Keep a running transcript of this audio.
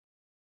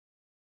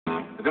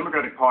The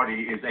Democratic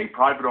Party is a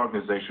private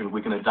organization.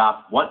 We can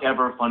adopt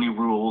whatever funny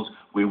rules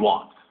we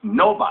want.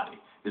 Nobody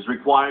is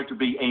required to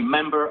be a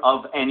member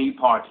of any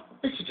party.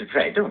 Mr.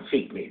 Dutray, don't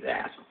feed me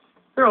that.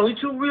 There are only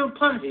two real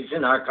parties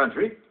in our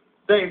country.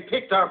 They've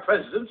picked our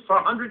presidents for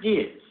 100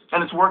 years.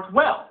 And it's worked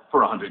well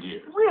for 100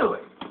 years.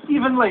 Really?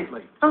 Even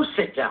lately? Oh,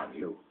 sit down,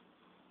 you.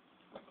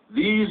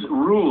 These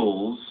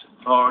rules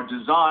are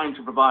designed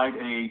to provide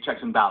a checks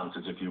and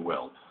balances, if you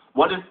will.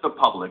 What if the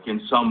public,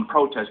 in some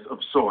protest of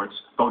sorts,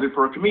 voted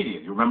for a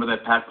comedian? You remember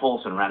that Pat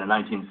Paulson ran in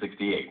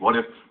 1968. What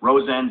if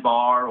Roseanne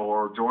Barr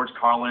or George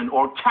Carlin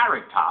or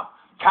Carrot Top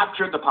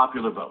captured the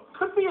popular vote?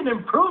 Could be an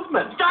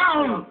improvement.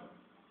 Down!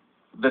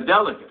 The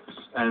delegates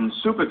and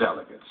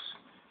superdelegates,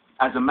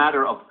 as a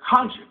matter of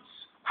conscience,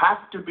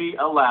 have to be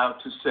allowed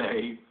to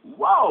say,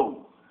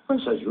 whoa. Well,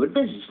 so you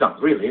admit it's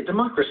not really a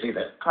democracy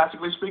then?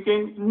 Classically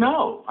speaking,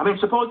 no. I mean,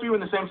 suppose we were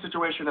in the same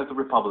situation as the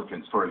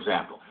Republicans, for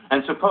example.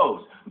 And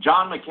suppose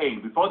John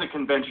McCain, before the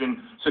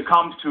convention,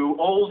 succumbed to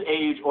old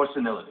age or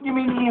senility. You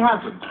mean he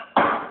hasn't?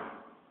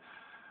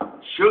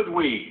 Should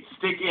we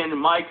stick in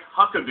Mike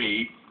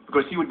Huckabee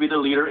because he would be the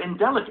leader in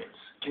delegates?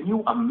 Can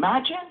you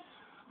imagine?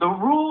 The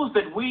rules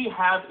that we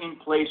have in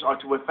place are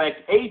to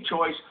effect a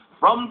choice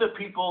from the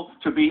people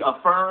to be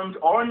affirmed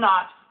or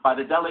not by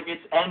the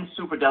delegates and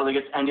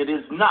superdelegates, and it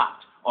is not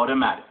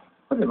automatic.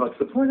 Well, then what's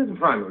the point of the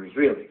primaries,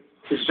 really?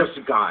 It's just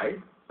a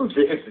guide.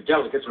 If the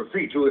delegates are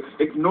free to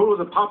ignore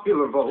the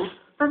popular vote,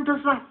 then does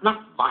that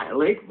not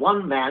violate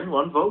one man,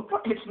 one vote?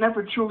 It's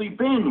never truly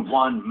been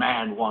one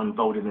man, one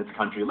vote in this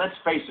country. Let's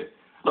face it.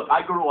 Look,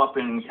 I grew up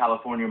in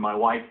California, my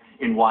wife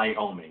in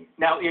Wyoming.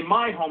 Now, in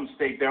my home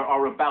state, there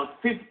are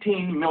about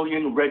 15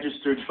 million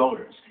registered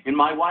voters. In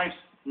my wife's,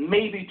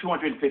 maybe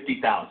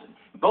 250,000.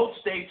 Both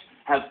states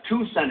have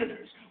 2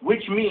 senators,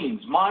 which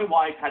means my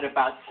wife had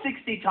about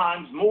 60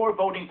 times more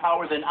voting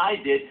power than I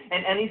did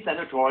in any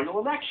senatorial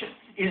election.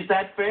 Is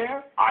that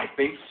fair? I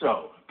think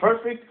so.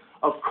 Perfect?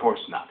 Of course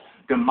not.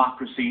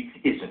 Democracy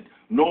isn't,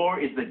 nor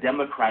is the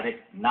democratic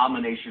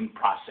nomination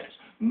process.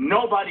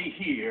 Nobody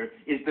here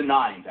is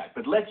denying that.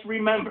 But let's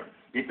remember,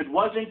 if it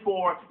wasn't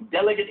for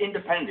delegate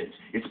independence,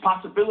 its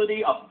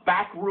possibility of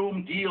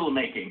backroom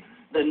deal-making,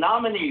 the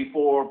nominee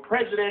for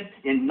president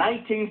in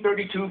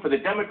 1932 for the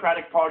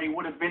Democratic Party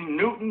would have been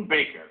Newton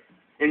Baker.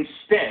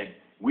 Instead,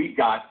 we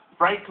got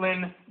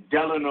Franklin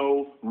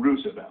Delano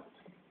Roosevelt.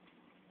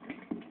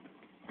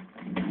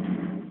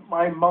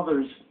 My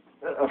mother's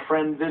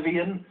friend,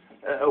 Vivian,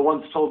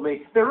 once told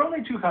me, there are only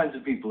 2 kinds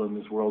of people in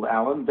this world,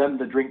 Alan, them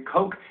that drink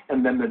Coke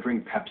and them that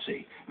drink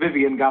Pepsi.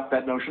 Vivian got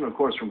that notion, of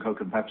course, from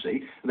Coke and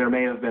Pepsi. There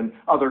may have been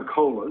other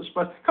colas,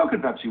 but Coke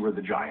and Pepsi were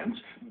the giants,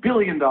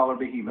 billion-dollar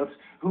behemoths,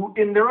 who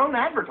in their own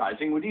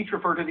advertising would each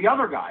refer to the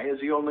other guy as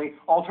the only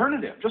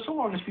alternative, just so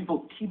long as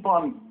people keep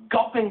on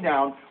gulping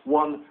down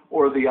one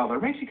or the other.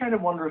 Makes you kind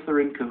of wonder if they're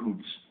in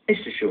cahoots.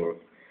 Mr. Shore,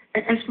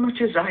 as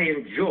much as I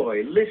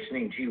enjoy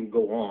listening to you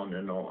go on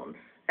and on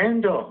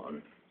and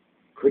on,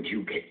 could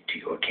you get to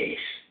your case?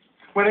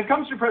 When it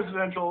comes to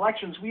presidential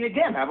elections, we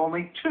again have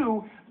only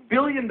 2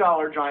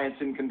 billion-dollar giants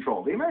in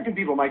control. The American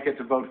people might get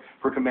to vote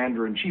for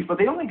commander-in-chief, but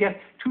they only get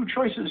 2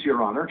 choices,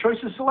 Your Honor,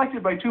 choices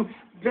selected by 2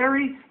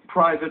 very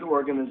private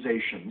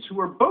organizations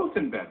who are both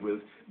in bed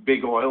with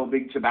big oil,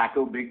 big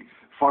tobacco, big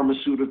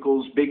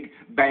pharmaceuticals, big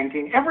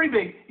banking, every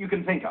big you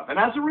can think of. And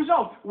as a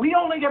result, we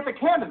only get the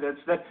candidates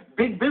that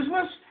big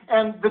business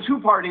and the 2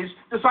 parties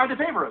decide to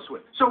favor us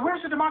with. So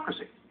where's the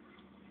democracy?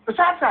 The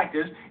sad fact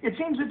is, it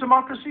seems that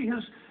democracy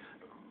has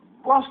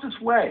lost its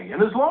way.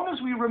 And as long as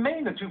we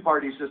remain a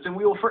 2-party system,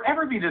 we will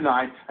forever be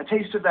denied a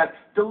taste of that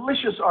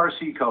delicious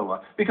RC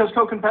Cola, because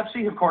Coke and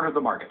Pepsi have cornered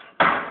the market.